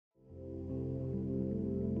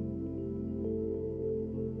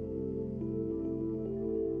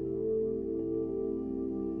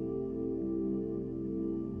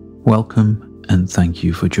Welcome and thank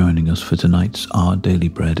you for joining us for tonight's Our Daily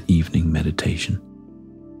Bread evening meditation.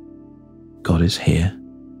 God is here,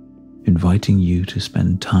 inviting you to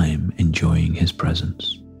spend time enjoying His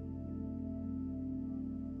presence.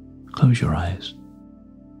 Close your eyes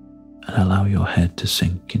and allow your head to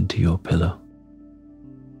sink into your pillow.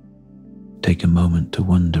 Take a moment to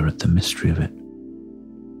wonder at the mystery of it,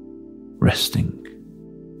 resting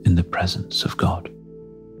in the presence of God.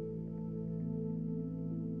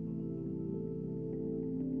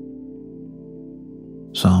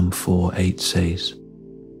 Psalm 4:8 says,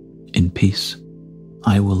 "In peace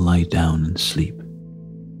I will lie down and sleep,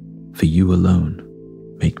 for you alone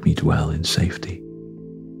make me dwell in safety."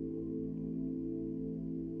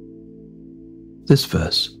 This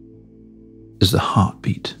verse is the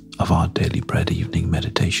heartbeat of our Daily Bread evening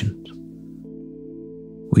meditations.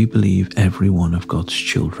 We believe every one of God's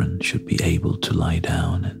children should be able to lie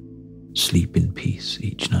down and sleep in peace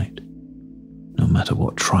each night, no matter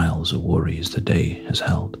what trials or worries the day has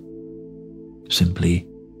held, simply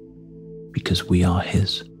because we are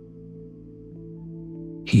His.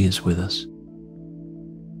 He is with us.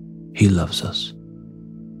 He loves us.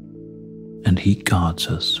 And He guards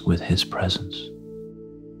us with His presence.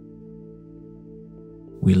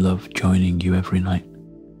 We love joining you every night,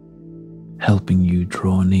 helping you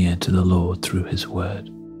draw near to the Lord through His Word,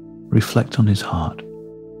 reflect on His heart,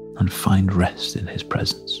 and find rest in His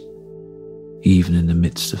presence, even in the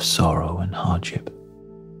midst of sorrow and hardship.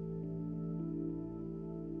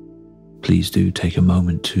 Please do take a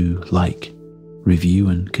moment to like, review,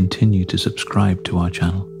 and continue to subscribe to our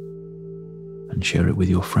channel, and share it with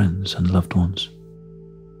your friends and loved ones.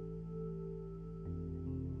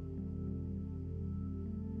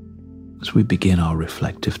 As we begin our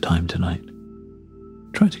reflective time tonight,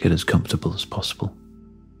 try to get as comfortable as possible.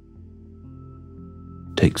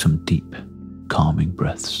 Take some deep, calming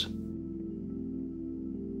breaths.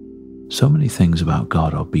 So many things about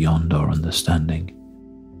God are beyond our understanding,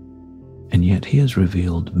 and yet He has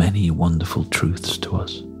revealed many wonderful truths to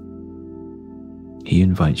us. He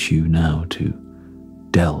invites you now to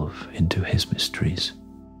delve into His mysteries.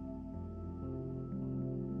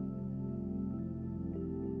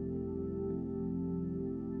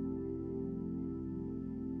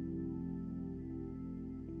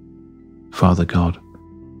 Father God,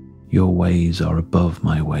 your ways are above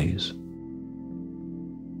my ways.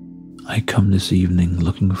 I come this evening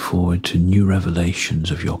looking forward to new revelations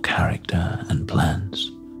of your character and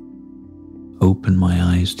plans. Open my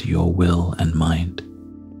eyes to your will and mind.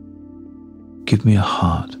 Give me a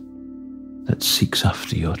heart that seeks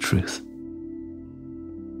after your truth.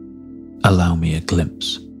 Allow me a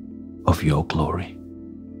glimpse of your glory.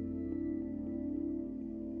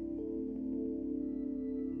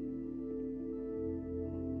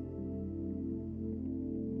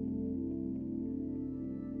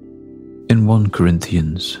 In 1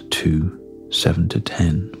 Corinthians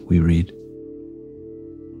 2:7-10, we read,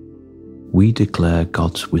 "We declare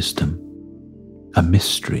God's wisdom, a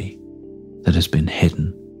mystery that has been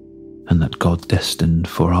hidden and that God destined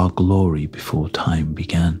for our glory before time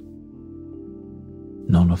began.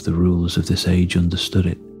 None of the rulers of this age understood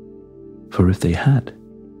it, for if they had,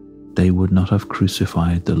 they would not have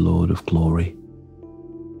crucified the Lord of glory.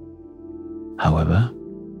 However,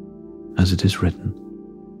 as it is written,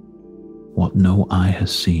 what no eye has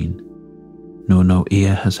seen, nor no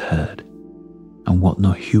ear has heard, and what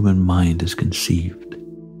no human mind has conceived,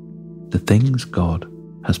 the things God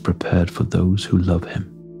has prepared for those who love Him.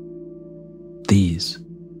 These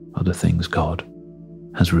are the things God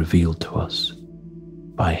has revealed to us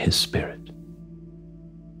by His Spirit."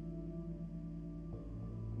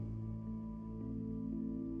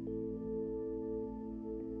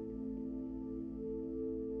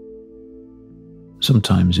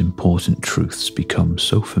 Sometimes important truths become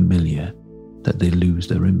so familiar that they lose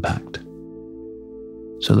their impact.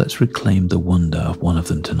 So let's reclaim the wonder of one of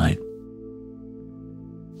them tonight.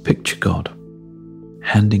 Picture God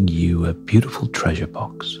handing you a beautiful treasure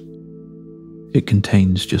box. It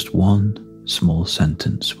contains just one small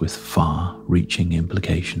sentence with far-reaching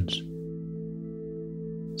implications.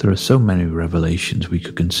 There are so many revelations we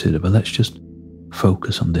could consider, but let's just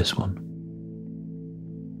focus on this one.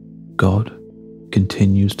 God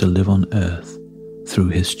continues to live on earth through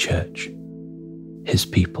His church, His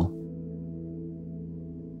people.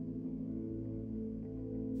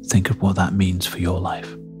 Think of what that means for your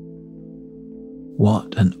life.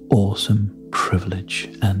 What an awesome privilege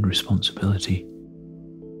and responsibility.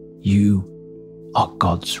 You are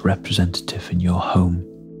God's representative in your home,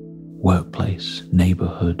 workplace,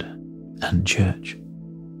 neighborhood, and church.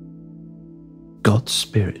 God's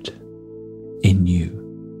Spirit in you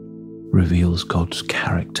reveals God's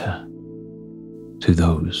character to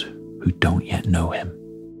those who don't yet know him.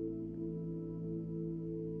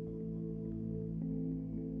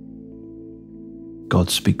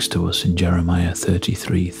 God speaks to us in Jeremiah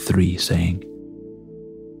 33:3, saying,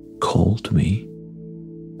 "Call to me,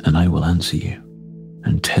 and I will answer you,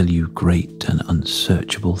 and tell you great and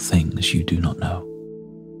unsearchable things you do not know."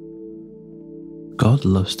 God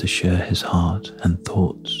loves to share his heart and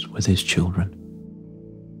thoughts with his children.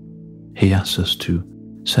 He asks us to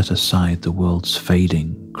set aside the world's fading,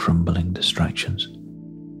 crumbling distractions,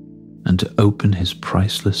 and to open his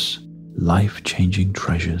priceless, life-changing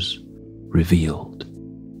treasures revealed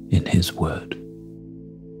in his word.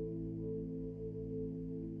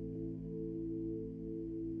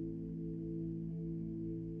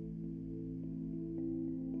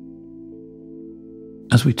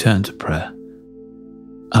 As we turn to prayer,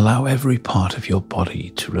 allow every part of your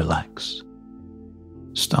body to relax,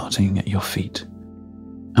 starting at your feet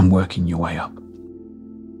and working your way up.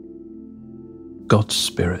 God's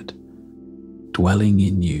Spirit, dwelling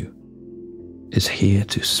in you, is here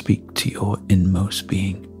to speak to your inmost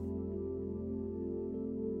being.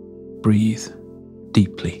 Breathe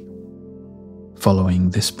deeply, following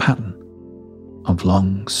this pattern of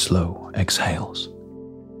long, slow exhales.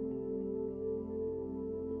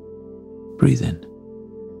 Breathe in.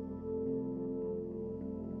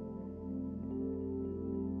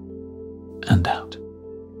 And out.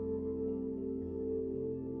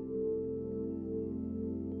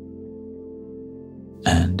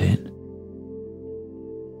 And in.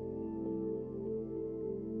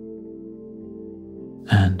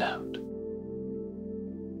 And out.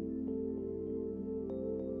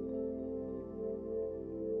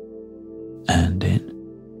 And in.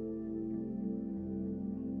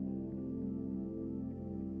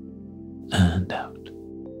 And out.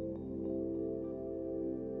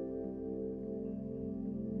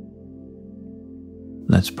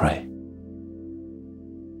 Let's pray.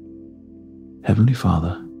 Heavenly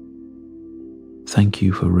Father, thank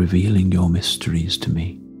you for revealing your mysteries to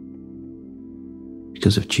me.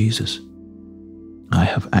 Because of Jesus, I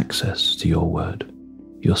have access to your word,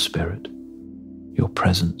 your spirit, your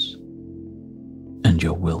presence, and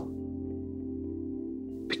your will.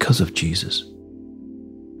 Because of Jesus,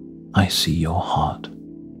 I see your heart.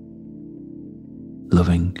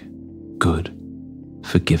 Loving, good,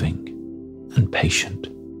 forgiving, and patient.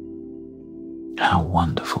 How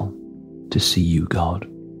wonderful to see you, God,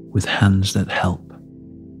 with hands that help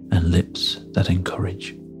and lips that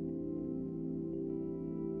encourage.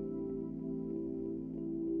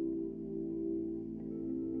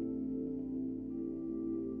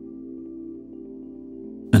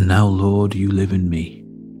 And now, Lord, you live in me.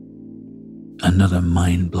 Another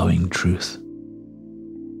mind-blowing truth,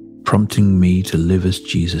 prompting me to live as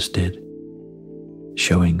Jesus did,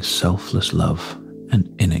 showing selfless love and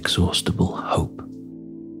inexhaustible hope.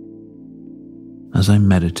 As I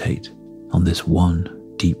meditate on this one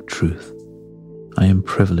deep truth, I am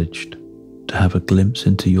privileged to have a glimpse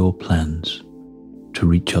into your plans to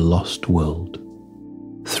reach a lost world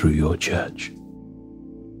through your church.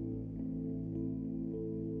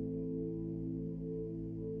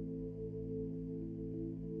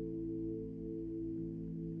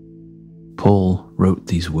 Paul wrote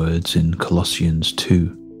these words in Colossians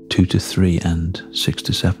 2:2-3 and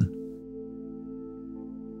 6-7.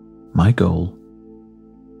 My goal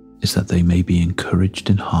is that they may be encouraged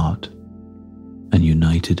in heart and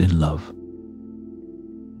united in love,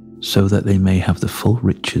 so that they may have the full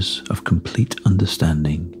riches of complete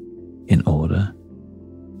understanding, in order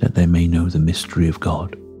that they may know the mystery of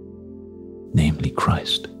God, namely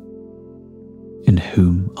Christ, in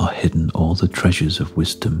whom are hidden all the treasures of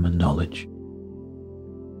wisdom and knowledge.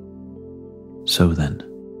 So then,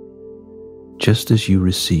 just as you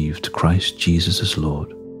received Christ Jesus as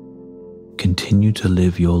Lord, continue to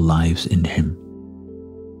live your lives in him,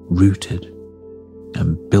 rooted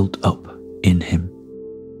and built up in him,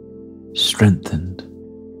 strengthened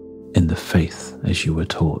in the faith as you were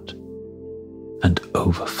taught, and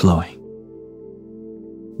overflowing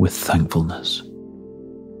with thankfulness.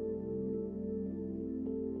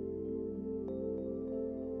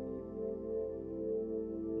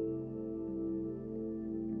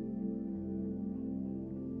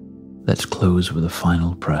 Let's close with a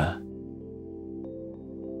final prayer.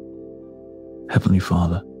 Heavenly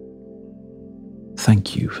Father,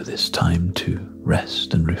 thank you for this time to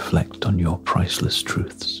rest and reflect on your priceless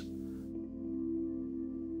truths.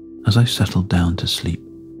 As I settle down to sleep,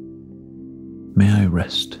 may I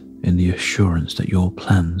rest in the assurance that your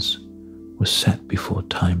plans were set before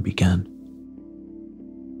time began.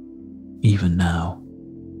 Even now,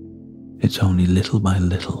 It's only little by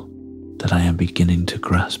little that I am beginning to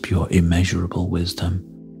grasp your immeasurable wisdom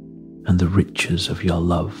and the riches of your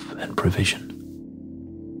love and provision.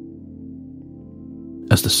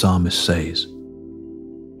 As the psalmist says,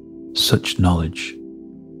 such knowledge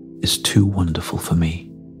is too wonderful for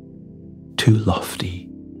me, too lofty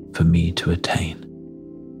for me to attain.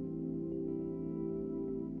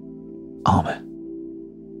 Amen.